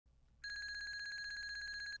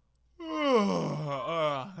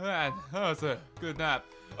it's a good nap.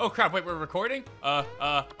 Oh crap, wait, we're recording? Hey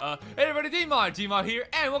everybody, Demon here,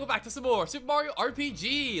 and welcome back to some more Super Mario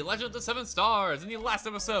RPG, Legend of the 7 Stars. In the last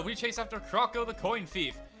episode, we chased after Croco the Coin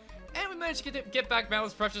Thief, and we managed to get back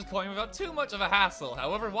Mal's precious coin without too much of a hassle.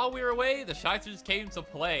 However, while we were away, the Shysters came to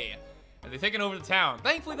play, and they've taken over the town.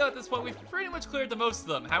 Thankfully though, at this point, we've pretty much cleared the most of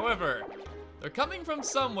them. However, they're coming from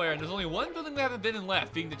somewhere, and there's only one building they haven't been in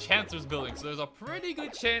left, being the Chancellor's building, so there's a pretty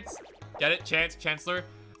good chance, get it, Chancellor?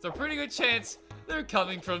 It's a pretty good chance they're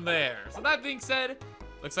coming from there. So that being said,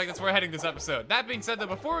 looks like that's where we're heading this episode. That being said, though,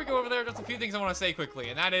 before we go over there, just a few things I want to say quickly,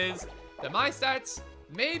 and that is that my stats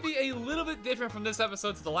may be a little bit different from this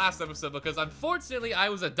episode to the last episode, because unfortunately I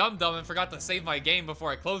was a dum-dum and forgot to save my game before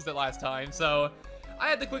I closed it last time, so I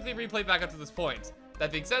had to quickly replay back up to this point.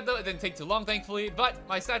 That being said, though, it didn't take too long, thankfully, but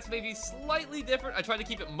my stats may be slightly different. I tried to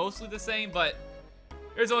keep it mostly the same, but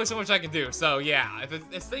there's only so much I can do, so yeah,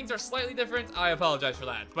 if things are slightly different, I apologize for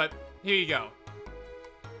that, but here you go.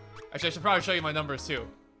 Actually, I should probably show you my numbers, too.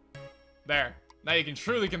 There. Now you can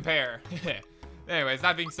truly compare. Anyways,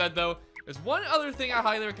 that being said, though, there's one other thing I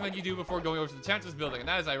highly recommend you do before going over to the Chancellor's building, and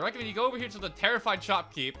that is I recommend you go over here to the Terrified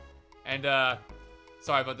Shopkeep, and,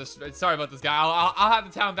 sorry about this guy. I'll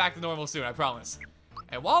have the town back to normal soon, I promise.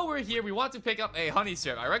 And while we're here, we want to pick up a honey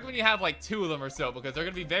syrup. I recommend you have like 2 of them or so, because they're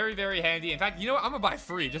going to be very, very handy. In fact, you know what? I'm going to buy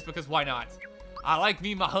 3, just because why not? I like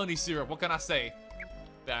me my honey syrup. What can I say?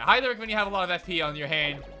 But I highly recommend you have a lot of FP on your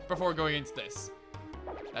hand before going into this.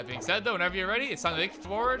 That being said, though, whenever you're ready, it's time to make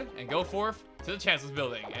forward and go forth to the Chancellor's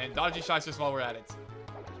building and dodge these Shysters while we're at it.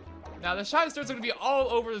 Now, the Shysters are going to be all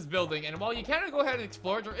over this building, and while you can go ahead and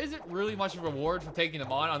explore it, there isn't really much of a reward for taking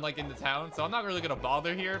them on, unlike in the town, so I'm not really going to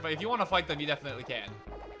bother here, but if you want to fight them, you definitely can.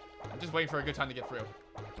 I'm just waiting for a good time to get through.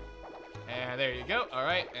 And there you go.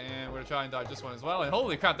 Alright, and we're going to try and dodge this one as well, and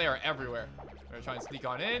holy crap, they are everywhere. We're going to try and sneak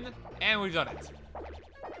on in, and we've done it.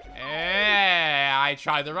 And I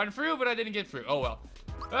tried to run through, but I didn't get through. Oh, well.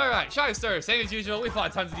 Alright, Shysters, same as usual. We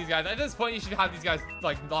fought tons of these guys. At this point, you should have these guys,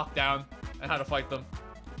 like, locked down and how to fight them.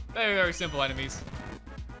 Very, very simple enemies.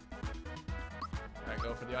 Alright,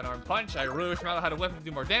 go for the unarmed punch. I really wish Mallow had a weapon to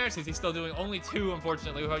do more damage, since he's still doing only 2,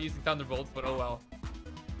 unfortunately, without using Thunderbolts, but oh well.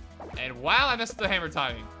 And wow, I missed the hammer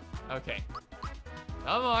timing. Okay.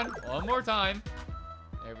 Come on, one more time.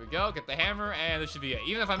 There we go, get the hammer, and this should be it.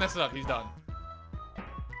 Even if I mess it up, he's done.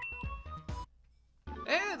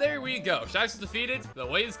 And there we go. Shysters defeated, the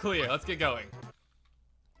way is clear. Let's get going.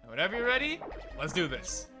 And whenever you're ready, let's do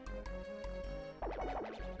this.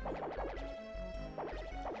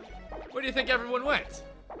 Where do you think everyone went?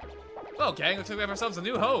 Well, gang, looks like we have ourselves a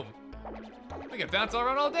new home. We can bounce all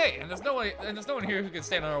around all day, and there's no one here who can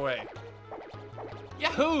stand in our way.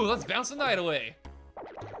 Yahoo! Let's bounce the night away.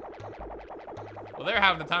 Well, they're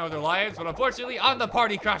having the time of their lives, but unfortunately, I'm the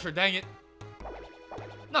party crasher, dang it.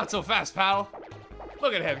 Not so fast, pal.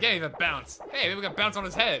 Look at him, can't even bounce. Hey, maybe we can bounce on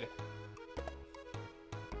his head.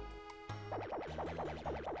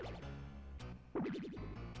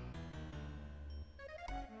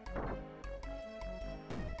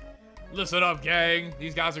 Listen up, gang.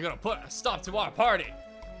 These guys are gonna put a stop to our party.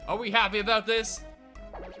 Are we happy about this?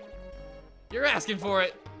 You're asking for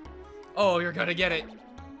it. Oh, you're gonna get it.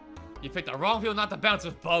 You picked the wrong people not to bounce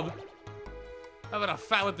with, bub. How about a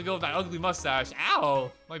fat lip to go with that ugly mustache?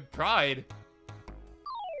 Ow, my pride.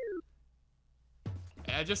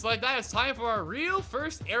 And just like that, it's time for our real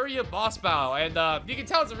first area boss battle. And you can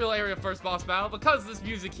tell it's a real area first boss battle because of this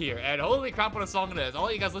music here. And holy crap, what a song it is. I'll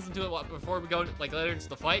let you guys listen to it before we go like later into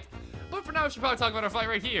the fight. But for now, we should probably talk about our fight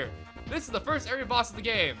right here. This is the first area boss of the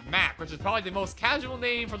game, Mac, which is probably the most casual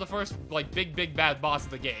name for the first, like, big bad boss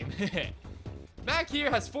of the game. Mac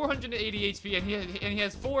here has 480 HP, and he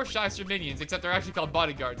has 4 Shyster minions, except they're actually called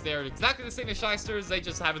bodyguards. They're exactly the same as Shysters, they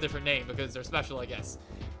just have a different name because they're special, I guess.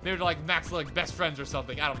 Maybe they're like Mac's like best friends or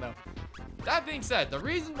something, I don't know. That being said, the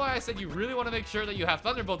reason why I said you really want to make sure that you have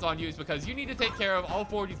Thunderbolts on you is because you need to take care of all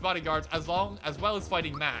 4 of these bodyguards as well as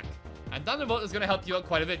fighting Mac. And Thunderbolt is going to help you out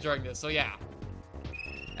quite a bit during this, so yeah.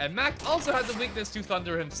 And Mac also has a weakness to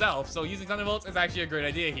Thunder himself, so using Thunderbolts is actually a great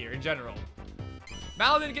idea here in general.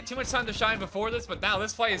 Mal didn't get too much time to shine before this, but now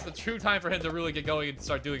this fight is the true time for him to really get going and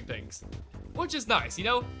start doing things. Which is nice, you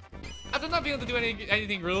know? After not being able to do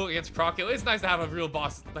anything real against Croco, it's nice to have a real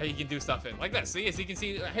boss that he can do stuff in. Like this, see? As you can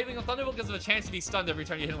see, hitting a Thunderbolt gives him a chance to be stunned every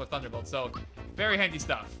time you hit him with Thunderbolt, so very handy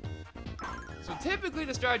stuff. So typically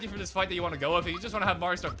the strategy for this fight that you want to go with is you just want to have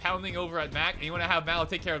Mario start pounding over at Mac, and you want to have Mallow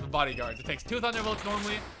take care of the bodyguards. It takes 2 Thunderbolts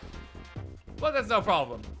normally, but that's no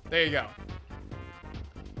problem. There you go.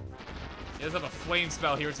 He does have a flame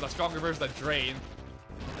spell here, which is a stronger version of Drain.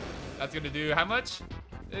 That's going to do how much?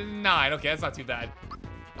 9. Okay, that's not too bad.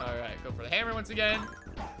 Alright, go for the hammer once again.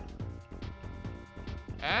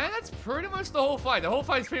 And that's pretty much the whole fight. The whole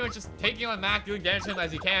fight is pretty much just taking on Mac, doing damage to him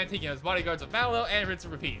as you can, taking on his bodyguards with Mallow, and rinse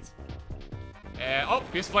and repeat. And, oh,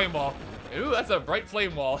 here's Flame Wall. Ooh, that's a bright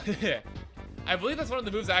Flame Wall. I believe that's one of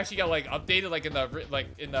the moves that actually got, like, updated, like,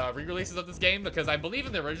 in the re-releases of this game, because I believe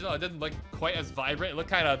in the original, it didn't look quite as vibrant. It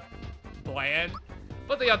looked kind of bland,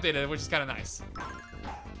 but they updated it, which is kind of nice.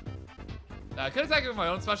 I could attack with my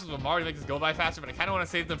own specials with Mario to make this go by faster, but I kind of want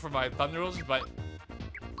to save them for my Thunder Rolls, but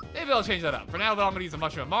maybe I'll change that up. For now, though, I'm going to use a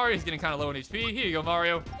Mushroom of Mario. He's getting kind of low in HP. Here you go,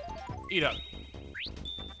 Mario. Eat up.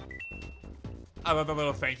 I love the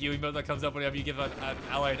little thank you emote that comes up whenever you give an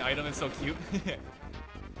ally an item. It's so cute.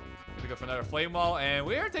 Gonna go for another Flame Wall, and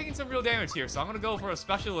we are taking some real damage here, so I'm going to go for a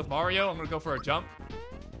special with Mario. I'm going to go for a jump.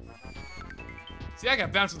 See, I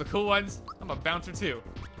got bounce with the cool ones. I'm a bouncer, too.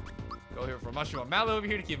 Go here for Mushroom of Mallow over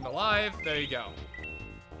here to keep him alive. There you go.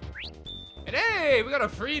 And hey, we got a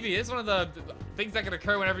freebie. This is one of the things that can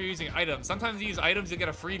occur whenever you're using items. Sometimes you use items, you get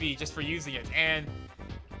a freebie just for using it. And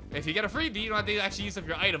if you get a freebie, you don't have to actually use up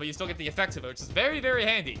your item, but you still get the effects of it, which is very, very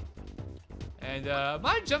handy. And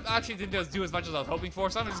my jump actually didn't do as much as I was hoping for,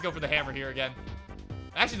 so I'm gonna just go for the hammer here again.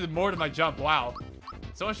 I actually did more to my jump. Wow.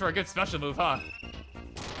 So much for a good special move, huh?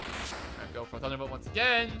 Alright, go for Thunderbolt once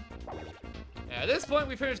again. And at this point,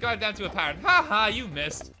 we pretty much got it down to a pattern. Haha, you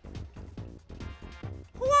missed.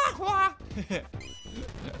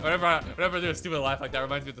 whenever I do a stupid laugh like that,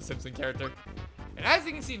 reminds me of the Simpson character. And as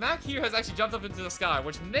you can see, Mac here has actually jumped up into the sky,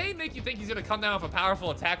 which may make you think he's gonna come down with a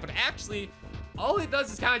powerful attack, but actually, all he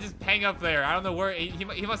does is kind of just hang up there. I don't know where, he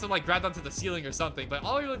must have like grabbed onto the ceiling or something, but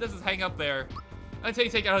all he really does is hang up there until you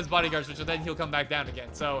take out his bodyguards, which then he'll come back down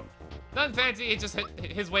again. So, nothing fancy, it's just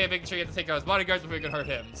his way of making sure you have to take out his bodyguards before you can hurt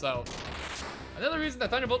him. So, another reason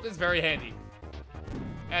that Thunderbolt is very handy.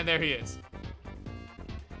 And there he is.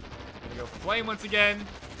 Gonna go for Flame once again.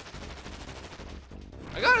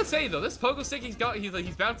 I gotta say though, this pogo stick he's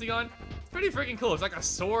bouncing on, it's pretty freaking cool. It's like a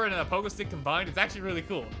sword and a pogo stick combined. It's actually really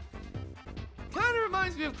cool. Kind of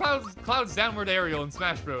reminds me of Cloud's downward aerial in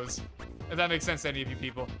Smash Bros. If that makes sense to any of you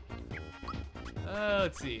people.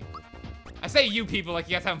 Let's see. I say you people like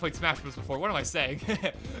you guys haven't played Smash Bros before. What am I saying?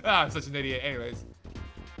 I'm such an idiot. Anyways.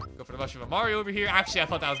 Go for the Mushroom of Mario over here. Actually, I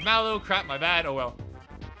thought that was Mallow. Crap, my bad. Oh well.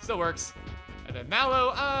 Still works. And then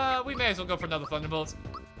Mallow, we may as well go for another Thunderbolt.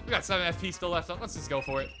 We got 7 FP still left, so let's just go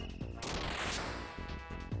for it.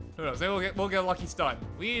 Who knows? Maybe we'll get a lucky stun.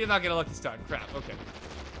 We did not get a lucky stun. Crap, okay.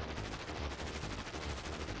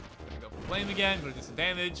 Gonna go for Flame again. Gonna do some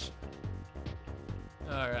damage.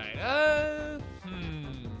 Alright, I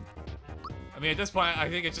mean, at this point, I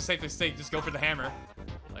think it's just safe to say, just go for the hammer.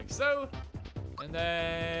 Like so. And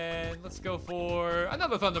then, let's go for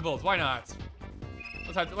another Thunderbolt. Why not?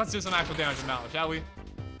 Let's do some actual damage to Mallow, shall we?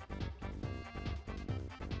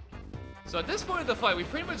 So at this point of the fight, we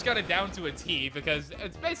pretty much got it down to a T, because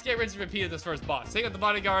it's basically a rinse and repeat of this first boss. Take out the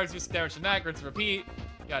bodyguards, do some damage to Mac, rinse and repeat,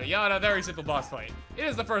 yada yada. Very simple boss fight. It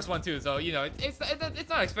is the first one too, so you know it's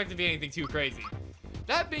not expected to be anything too crazy.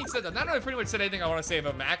 That being said, though, now that I pretty much said anything I want to say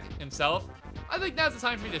about Mac himself, I think now's the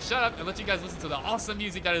time for me to shut up and let you guys listen to the awesome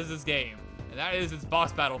music that is this game, and that is its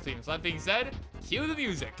boss battle theme. So that being said, cue the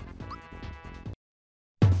music.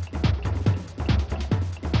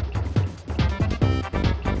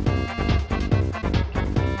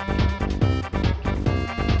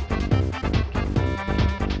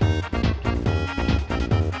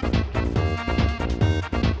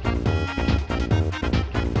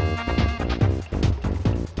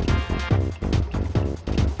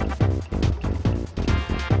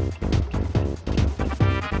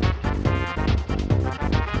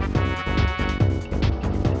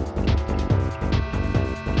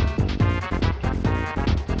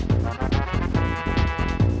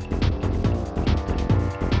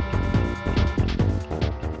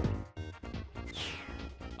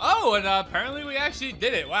 Oh, and apparently we actually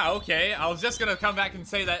did it. Wow, okay. I was just gonna come back and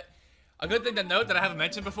say that a good thing to note that I haven't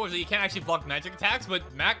mentioned before is that you can't actually block magic attacks,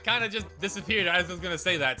 but Mac kind of just disappeared as I was gonna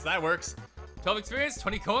say that, so that works. 12 experience,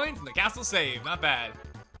 20 coins, and the castle save. Not bad.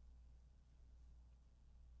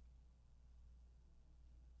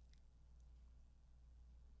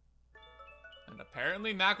 And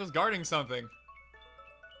apparently Mac was guarding something.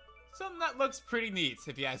 Something that looks pretty neat,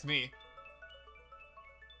 if you ask me.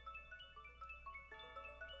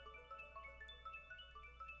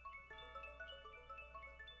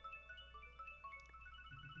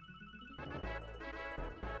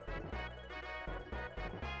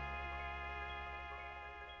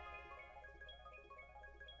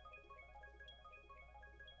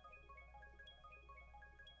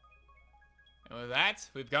 And with that,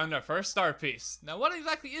 we've gotten our first star piece. Now, what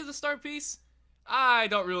exactly is a star piece? I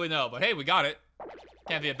don't really know, but hey, we got it.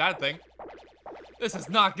 Can't be a bad thing. This is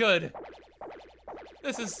not good.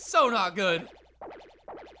 This is so not good.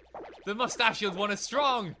 The mustachioed one is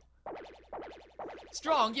strong.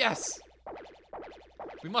 Strong, yes.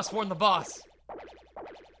 We must warn the boss.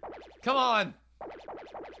 Come on.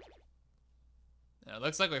 It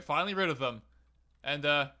looks like we're finally rid of them. And,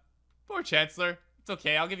 poor Chancellor. It's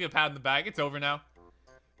okay, I'll give you a pat on the back. It's over now.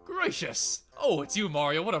 Gracious. Oh, it's you,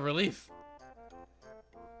 Mario. What a relief.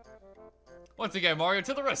 Once again, Mario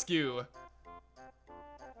to the rescue.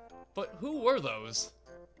 But who were those?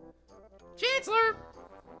 Chancellor!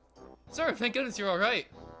 Sir, thank goodness you're alright.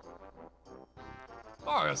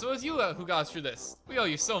 Mario, so it was you who got us through this. We owe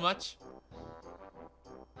you so much.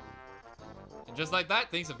 And just like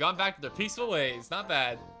that, things have gone back to their peaceful ways. Not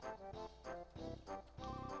bad.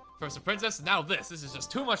 First the princess, and now this. This is just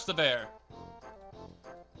too much to bear.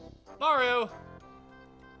 Mario!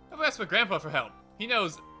 I've asked my grandpa for help. He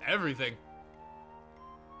knows everything.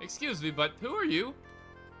 Excuse me, but who are you?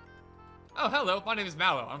 Oh, hello. My name is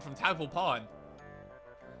Mallow. I'm from Tadpole Pond.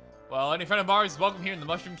 Well, any friend of Mario's is welcome here in the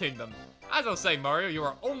Mushroom Kingdom. As I was saying, Mario, you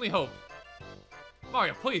are our only hope.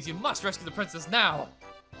 Mario, please, you must rescue the princess now.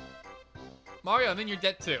 Mario, I'm in your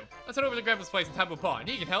debt too. Let's head over to Grandpa's place in Tadpole Pond.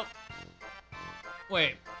 He can help.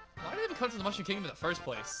 Wait, why did they even come to the Mushroom Kingdom in the first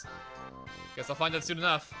place? Guess I'll find out soon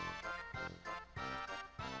enough.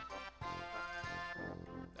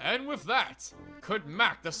 And with that, could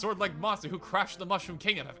Mac, the sword-like monster who crashed the Mushroom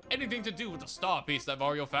Kingdom, have anything to do with the star piece that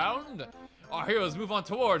Mario found? Our heroes move on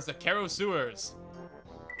towards the Kero sewers.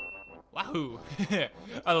 Wahoo!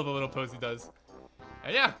 I love the little pose he does.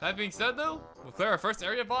 And yeah, that being said though, we'll clear our first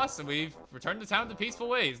area boss and we've returned to town to peaceful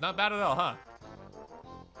ways. Not bad at all, huh?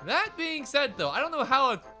 That being said though, I don't know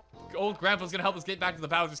how old Grandpa's gonna help us get back to the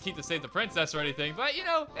Bowser's Keep to save the princess or anything, but you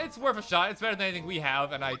know, it's worth a shot. It's better than anything we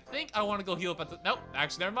have, and I think I want to go heal up at the... Nope,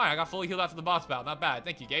 actually, never mind. I got fully healed after the boss battle. Not bad.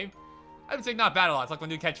 Thank you, game. I've been saying not bad a lot. It's like my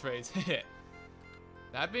new catchphrase.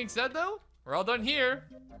 That being said though, we're all done here.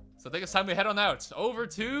 So I think it's time we head on out. Over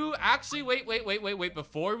to... Actually, wait.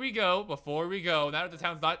 Before we go, now that the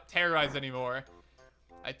town's not terrorized anymore,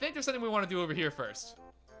 I think there's something we want to do over here first.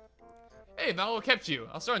 Hey, Mallow kept you.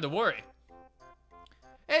 I'm starting to worry.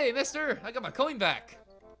 Hey, mister, I got my coin back.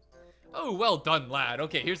 Oh, well done, lad.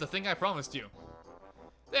 Okay, here's the thing I promised you.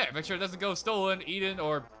 There, make sure it doesn't go stolen, eaten,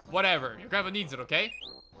 or whatever. Your grandpa needs it, okay?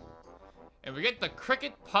 And we get the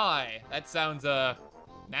cricket pie. That sounds,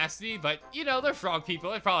 nasty, but, you know, they're frog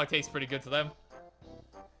people. It probably tastes pretty good to them.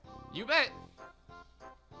 You bet.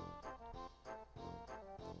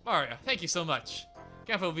 Mario, thank you so much.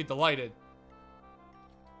 Grandpa will be delighted.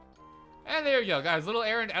 And there you go, guys. Little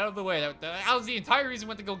errand out of the way. That was the entire reason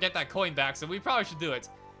we went to go get that coin back, so we probably should do it.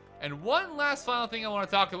 And one last final thing I want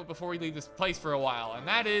to talk about before we leave this place for a while, and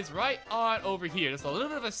that is right on over here. There's a little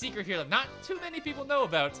bit of a secret here that not too many people know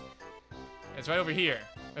about. It's right over here.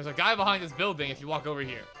 There's a guy behind this building if you walk over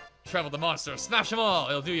here. Travel the monster, smash them all.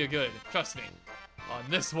 It'll do you good. Trust me. On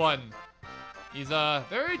this one. He's a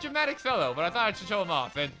very dramatic fellow, but I thought I should show him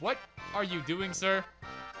off. And what are you doing, sir?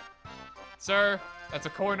 Sir, that's a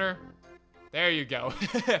corner. There you go.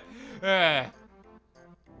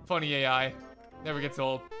 Funny AI. Never gets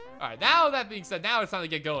old. Alright, now that being said, now it's time to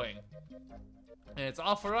get going. And it's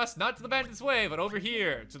all for us, not to the Bandit's Way, but over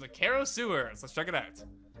here, to the Kero sewers. Let's check it out.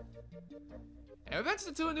 And we've entered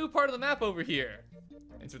into a new part of the map over here.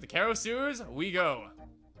 Into the Kero sewers, we go.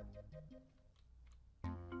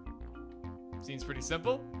 Seems pretty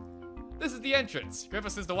simple. This is the entrance. Grandpa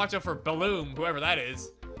says to watch out for Balloon, whoever that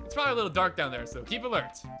is. It's probably a little dark down there, so keep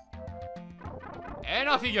alert. And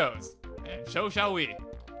off he goes. And so shall we.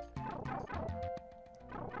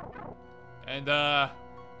 And, the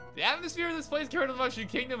atmosphere of this place compared to the Mushroom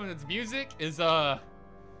Kingdom and its music is, a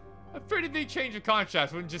pretty big change of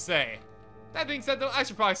contrast, wouldn't you say? That being said, though, I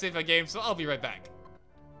should probably save my game, so I'll be right back.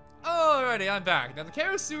 Alrighty, I'm back. Now, the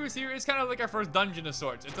Kero sewers here is kind of like our first dungeon of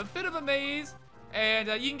sorts. It's a bit of a maze, and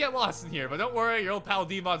you can get lost in here, but don't worry, your old pal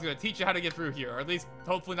Demon's gonna teach you how to get through here, or at least,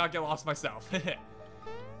 hopefully not get lost myself.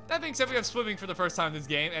 That being said, we have swimming for the first time in this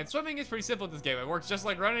game, and swimming is pretty simple in this game. It works just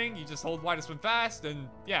like running. You just hold Y to swim fast, and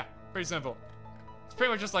yeah, pretty simple. It's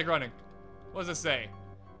pretty much just like running. What does it say?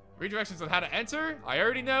 Redirections on how to enter? I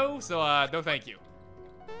already know, so no thank you.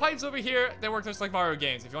 Pipes over here, they work just like Mario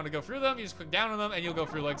games. If you want to go through them, you just click down on them, and you'll go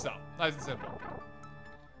through like so. Nice and simple.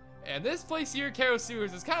 And this place here, Kero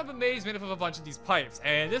sewers, is kind of a maze made up of a bunch of these pipes,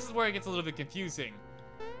 and this is where it gets a little bit confusing.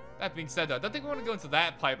 That being said, though, I don't think we want to go into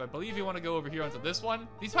that pipe. I believe you want to go over here onto this one.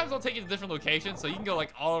 These pipes will take you to different locations, so you can go,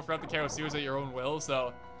 like, all throughout the Kero sewers at your own will,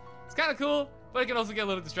 so it's kind of cool, but it can also get a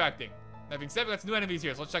little distracting. That being said, we got some new enemies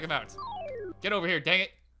here, so let's check them out. Get over here, dang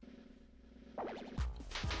it.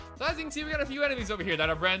 So as you can see, we got a few enemies over here that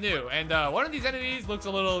are brand new. And one of these enemies looks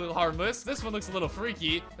a little harmless. This one looks a little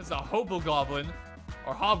freaky. This is a hobo goblin.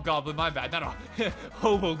 Or hobgoblin, my bad. Not a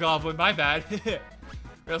hobo goblin, my bad.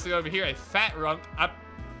 We also got over here a fat runk.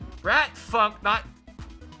 Rat funk, not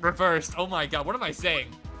reversed. Oh my god, what am I saying?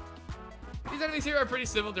 These enemies here are pretty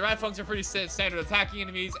simple. The rat funks are pretty standard attacking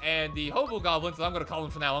enemies. And the hobo goblins, I'm going to call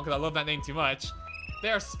them from now on because I love that name too much.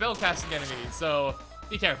 They are spellcasting enemies, so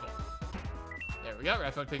be careful. There we go,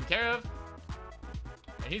 rat funk taken care of.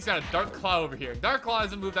 And he's got a dark claw over here. Dark claw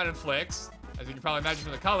is a move that inflicts. As you can probably imagine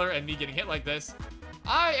from the color and me getting hit like this.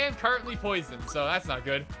 I am currently poisoned, so that's not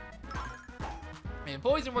good. And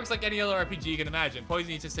poison works like any other RPG you can imagine.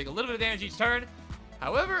 Poison, you just take a little bit of damage each turn.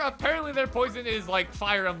 However, apparently their poison is like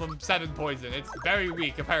Fire Emblem 7 poison. It's very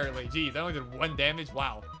weak, apparently. Jeez, I only did 1 damage.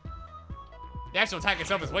 Wow. The actual attack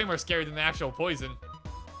itself is way more scary than the actual poison.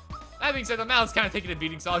 That being said, the mouth's kind of taking a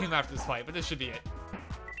beating, so I'll heal him after this fight, but this should be it.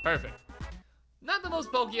 Perfect. Not the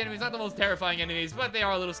most bulky enemies, not the most terrifying enemies, but they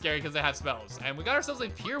are a little scary because they have spells. And we got ourselves a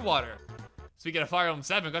Pure Water. Speaking of Fire Emblem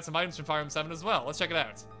 7, we got some items from Fire Emblem 7 as well. Let's check it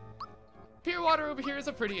out. Pure Water over here is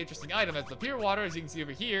a pretty interesting item, as the Pure Water, as you can see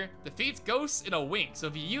over here, defeats ghosts in a wink. So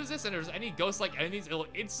if you use this and there's any ghost-like enemies, it'll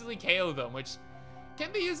instantly KO them, which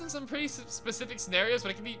can be used in some pretty specific scenarios, but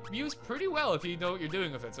it can be used pretty well if you know what you're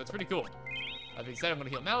doing with it, so it's pretty cool. That being said, I'm going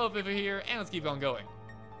to heal Mallow over here, and let's keep on going.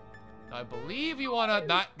 I believe we want to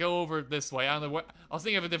not go over this way. I don't know what. I was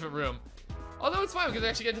thinking of a different room. Although it's fine, because we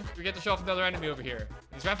actually get to show off another enemy over here.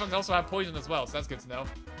 These rat funks also have poison as well, so that's good to know.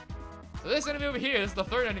 So this enemy over here, this is the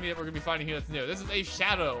third enemy that we're going to be finding here that's new. This is a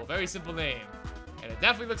Shadow. Very simple name. And it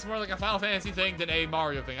definitely looks more like a Final Fantasy thing than a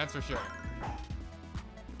Mario thing, that's for sure.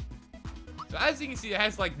 So as you can see, it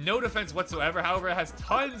has like no defense whatsoever. However, it has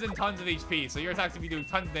tons and tons of HP, so your attack's going to be doing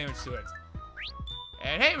tons of damage to it.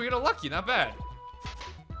 And hey, we got a Lucky, not bad.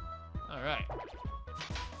 Alright.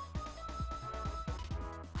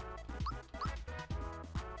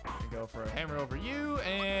 Go for a hammer over you,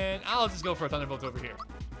 and I'll just go for a thunderbolt over here.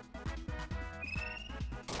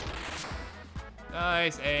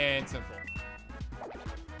 Nice and simple.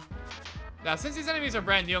 Now, since these enemies are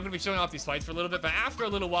brand new, I'm going to be showing off these fights for a little bit, but after a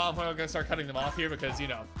little while, I'm going to start cutting them off here because, you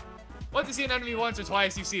know, once you see an enemy once or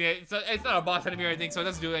twice, you've seen it. It's not a boss enemy or anything, so it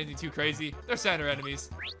doesn't do anything too crazy. They're standard enemies.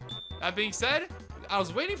 That being said, I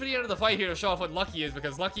was waiting for the end of the fight here to show off what Lucky is,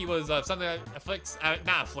 because Lucky was something that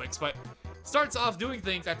but starts off doing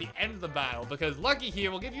things at the end of the battle, because Lucky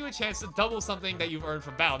here will give you a chance to double something that you've earned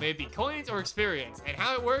from battle, maybe coins or experience. And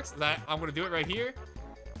how it works is that I'm going to do it right here.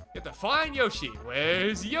 You have to find Yoshi.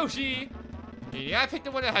 Where's Yoshi? You gotta pick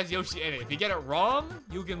the one that has Yoshi in it. If you get it wrong,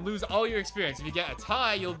 you can lose all your experience. If you get a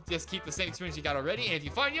tie, you'll just keep the same experience you got already. And if you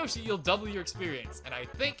find Yoshi, you'll double your experience. And I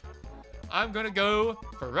think I'm gonna go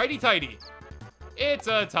for righty-tighty. It's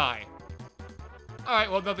a tie. Alright,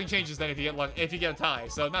 well, nothing changes then if you get a tie,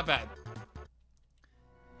 so not bad.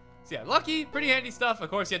 So yeah, Lucky, pretty handy stuff. Of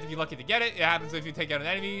course, you have to be lucky to get it. It happens if you take out an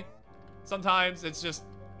enemy. Sometimes it's just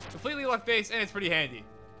completely luck-based, and it's pretty handy.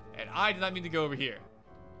 And I did not mean to go over here.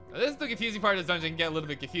 Now, this is the confusing part of this dungeon. Can get a little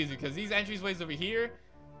bit confusing because these entryways over here,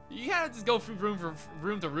 you kind of just go from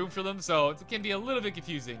room to room for them, so it can be a little bit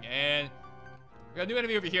confusing. And we got a new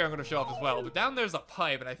enemy over here I'm going to show off as well. But down there's a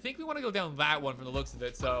pipe, and I think we want to go down that one from the looks of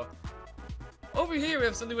it. So over here we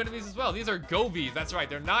have some new enemies as well. These are Gobies. That's right.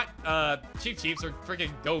 They're not Chiefs. They're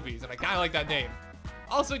freaking Gobies, and I kind of like that name.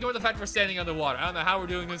 Also, ignore the fact we're standing underwater. I don't know how we're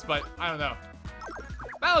doing this, but I don't know.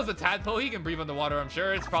 Mallow's a tadpole. He can breathe underwater, I'm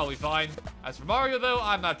sure. It's probably fine. As for Mario, though,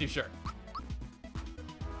 I'm not too sure.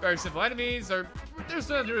 Very simple enemies. There's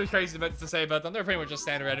nothing really crazy to say about them. They're pretty much just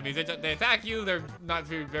standard enemies. They attack you. They're not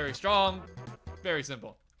very strong. Very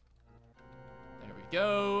simple. There we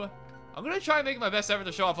go. I'm going to try and make my best effort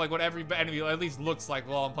to show off like what every enemy at least looks like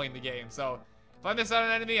while I'm playing the game. So if I miss out on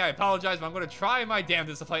an enemy, I apologize, but I'm going to try my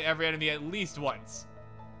damnedest to fight every enemy at least once.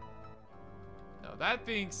 Now, that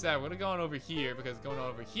being said, we're going to go on over here, because going on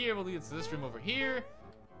over here will lead us to this room over here.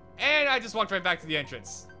 And I just walked right back to the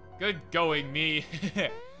entrance. Good going, me.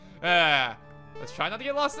 Let's try not to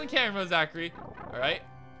get lost in the camera, Zachary. Alright?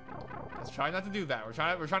 Let's try not to do that. We're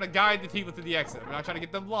trying to guide the people to the exit. We're not trying to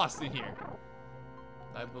get them lost in here.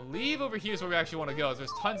 I believe over here is where we actually want to go.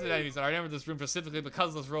 There's tons of enemies, and I remember this room specifically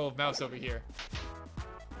because of this row of mouse over here.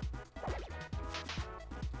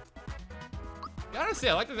 Honestly,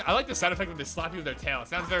 I like the sound effect when they slap you with their tail. It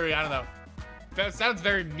sounds very, I don't know. It sounds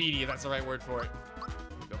very meaty, if that's the right word for it.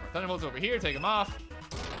 Go for Thunderbolts over here, take them off.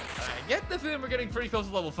 I get the feeling we're getting pretty close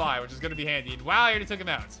to level 5, which is going to be handy. And wow, I already took him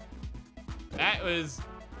out. That was...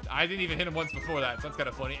 I didn't even hit him once before that, so that's kind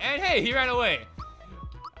of funny. And hey, he ran away.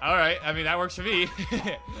 Alright, I mean, that works for me.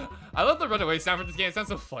 I love the runaway sound for this game. It sounds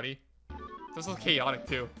so funny. It's so chaotic,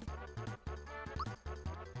 too.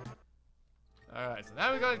 Alright, so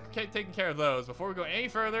now we got taking care of those. Before we go any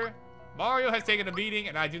further, Mario has taken a beating,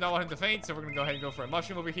 and I do not want him to faint, so we're going to go ahead and go for a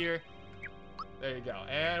mushroom over here. There you go.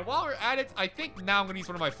 And while we're at it, I think now I'm going to use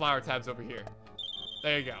one of my flower tabs over here.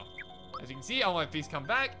 There you go. As you can see, all my feast come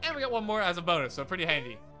back, and we got one more as a bonus, so pretty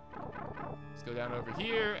handy. Let's go down over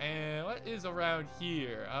here, and what is around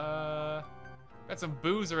here? Got some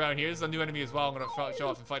boos around here. This is a new enemy as well. I'm going to show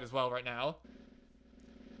off and fight as well right now.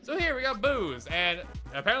 So here we got boos, and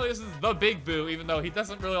apparently this is the big boo, even though he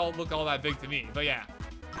doesn't really look all that big to me. But yeah,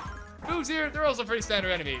 boos here, they're also pretty standard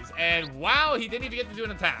enemies. And wow, he didn't even get to do an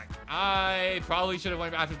attack. I probably should have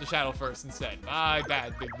went after the shadow first instead. My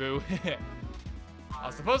bad, big boo. I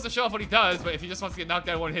was supposed to show off what he does, but if he just wants to get knocked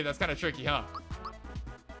down one hit, that's kind of tricky, huh?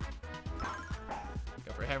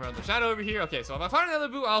 Go for a hammer on the shadow over here. Okay, so if I find another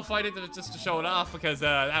boo, I'll fight it just to show it off, because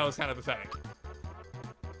that was kind of pathetic.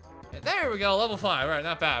 And there we go, level 5. Alright,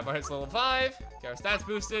 not bad. My hit's level 5. Get our stats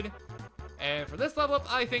boosted. And for this level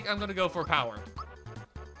up, I think I'm going to go for power.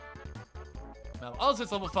 Mallow also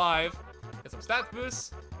hits level 5. Get some stats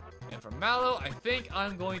boosts. And for Mallow, I think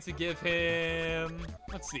I'm going to give him...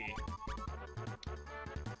 Let's see.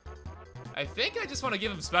 I think I just want to give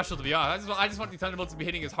him special, to be honest. I just want the Thunderbolts to be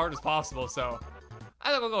hitting as hard as possible, so...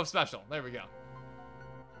 I think I'll go with special. There we go.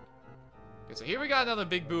 Okay, so here we got another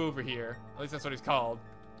big boo over here. At least that's what he's called.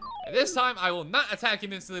 And this time, I will not attack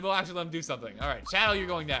him instantly, but we'll actually let him do something. Alright, Shadow, you're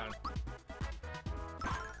going down.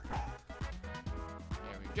 There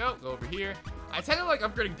we go. Go over here. I tend to like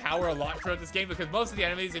upgrading power a lot throughout this game because most of the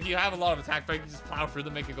enemies, if you have a lot of attack power, you can just plow through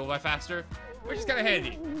them, make it go by faster, which is kind of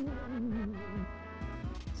handy.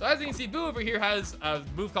 So as you can see, Boo over here has a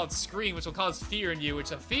move called Scream, which will cause fear in you,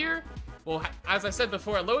 which a fear will, as I said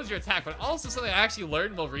before, it lowers your attack, but also something I actually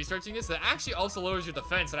learned while researching this, that actually also lowers your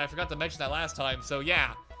defense, and I forgot to mention that last time, so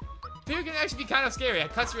yeah. Fear can actually be kind of scary.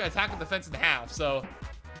 It cuts your attack and defense in half, so it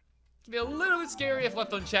can be a little bit scary if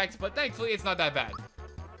left unchecked, but thankfully it's not that bad.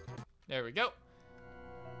 There we go.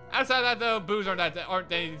 Outside of that, though, boos aren't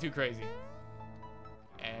anything too crazy.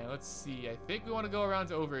 And let's see. I think we want to go around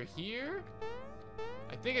to over here.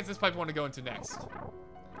 I think it's this pipe we want to go into next.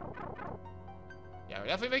 Yeah, we're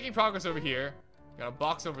definitely making progress over here. Got a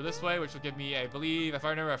box over this way, which will give me, I believe, if I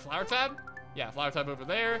remember, a flower tab. Yeah, flower tab over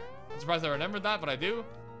there. I'm surprised I remembered that, but I do.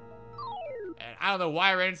 And I don't know why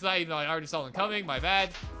I ran into that, even though I already saw them coming. My bad.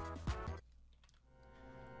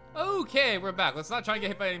 Okay, we're back. Let's not try and get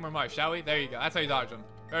hit by any more mice, shall we? There you go. That's how you dodge them.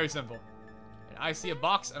 Very simple. And I see a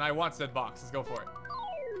box, and I want said box. Let's go for it.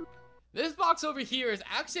 This box over here is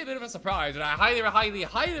actually a bit of a surprise, and I highly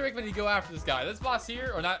recommend you go after this guy. This boss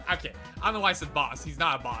here, or not, okay, I don't know why I said boss. He's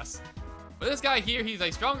not a boss. But this guy here, he's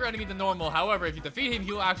a stronger enemy than normal. However, if you defeat him,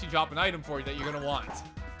 he'll actually drop an item for you that you're going to want.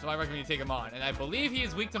 So I recommend you take him on. And I believe he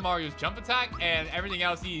is weak to Mario's jump attack, and everything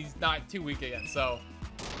else he's not too weak against. So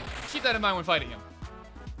keep that in mind when fighting him.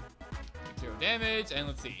 Take 0 damage, and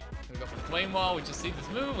let's see. Gonna go for the flame wall. We just see this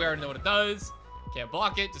move. We already know what it does. Can't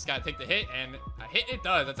block it. Just gotta take the hit, and a hit it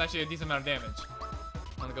does. That's actually a decent amount of damage.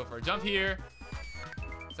 I'm gonna go for a jump here.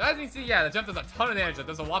 So as you can see, yeah, the jump does a ton of damage. That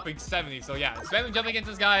does a whopping 70. So yeah, spamming jumping against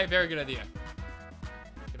this guy, very good idea.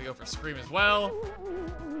 Gonna go for Scream as well.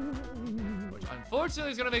 Which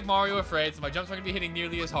unfortunately is gonna make Mario afraid, so my jumps aren't gonna be hitting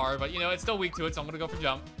nearly as hard. But you know, it's still weak to it, so I'm gonna go for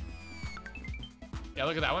jump. Yeah,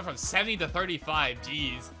 look at that. I went from 70 to 35.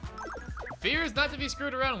 Jeez. Fear is not to be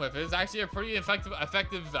screwed around with. It's actually a pretty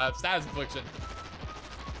effective status infliction.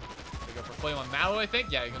 Gonna go for Flame on Mallow, I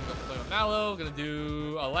think. Yeah, you're gonna go for Flame on Mallow. Gonna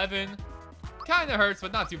do 11. Kinda hurts,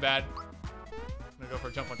 but not too bad. Gonna go for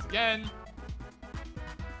a jump once again.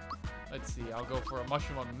 Let's see. I'll go for a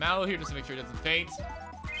mushroom on Mallow here just to make sure it doesn't faint.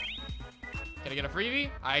 Can I get a freebie?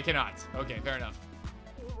 I cannot. Okay, fair enough.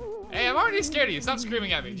 Hey, I'm already scared of you. Stop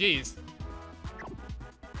screaming at me. Jeez.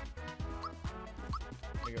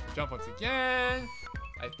 Go for jump once again.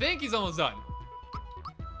 I think he's almost done.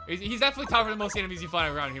 He's definitely tougher than most enemies you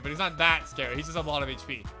find around here, but he's not that scary. He's just a lot of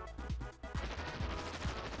HP.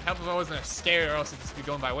 Help if I wasn't scared, or else it'd just be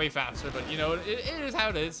going by way faster. But you know, it is how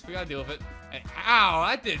it is. We gotta deal with it. And ow,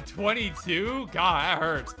 that did 22. God, that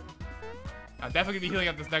hurt. I'm definitely gonna be healing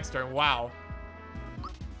up this next turn. Wow.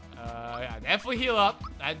 Yeah, definitely heal up.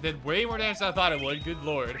 That did way more damage than I thought it would. Good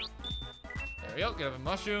lord. There we go. Get up a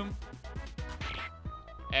mushroom.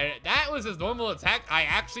 And that was his normal attack. I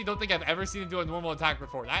actually don't think I've ever seen him do a normal attack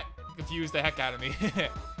before. That confused the heck out of me.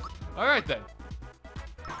 Alright then.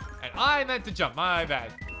 And I meant to jump. My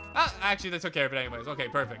bad. Ah, actually, they took care of it anyways. Okay,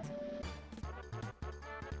 perfect.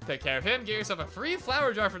 Take care of him. Get yourself a free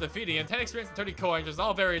flower jar for defeating him. 10 experience and 30 coins, which is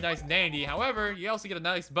all very nice and dandy. However, you also get a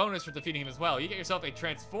nice bonus for defeating him as well. You get yourself a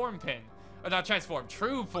transform pin. Or not transform,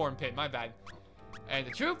 true form pin. My bad. And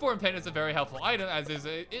the true form pin is a very helpful item, as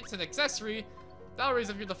it's an accessory That'll raise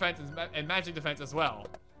up your defense and magic defense as well.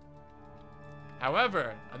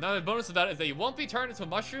 However, another bonus of that is that you won't be turned into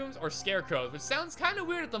mushrooms or scarecrows, which sounds kind of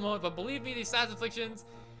weird at the moment, but believe me, these status afflictions,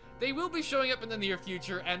 they will be showing up in the near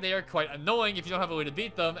future, and they are quite annoying if you don't have a way to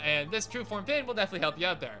beat them, and this true form pin will definitely help you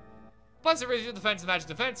out there. Plus, it raises your defense and magic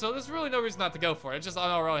defense, so there's really no reason not to go for it. It's just an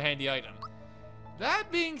all-around handy item.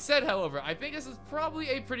 That being said, however, I think this is probably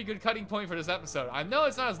a pretty good cutting point for this episode. I know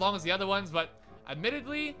it's not as long as the other ones, but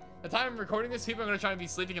admittedly, the time I'm recording this, people are going to try and be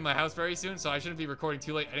sleeping in my house very soon, so I shouldn't be recording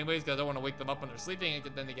too late anyways, because I don't want to wake them up when they're sleeping,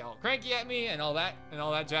 and then they get all cranky at me, and all that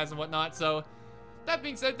jazz and whatnot. So, that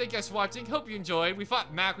being said, thank you guys for watching. Hope you enjoyed. We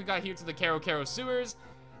fought Mac, we got here to the Karo sewers,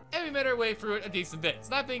 and we made our way through it a decent bit.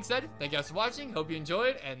 So that being said, thank you guys for watching. Hope you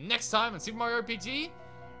enjoyed, and next time on Super Mario RPG,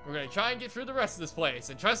 we're going to try and get through the rest of this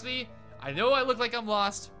place. And trust me, I know I look like I'm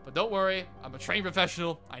lost, but don't worry, I'm a trained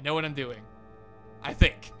professional. I know what I'm doing. I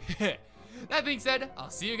think. That being said, I'll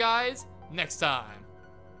see you guys next time.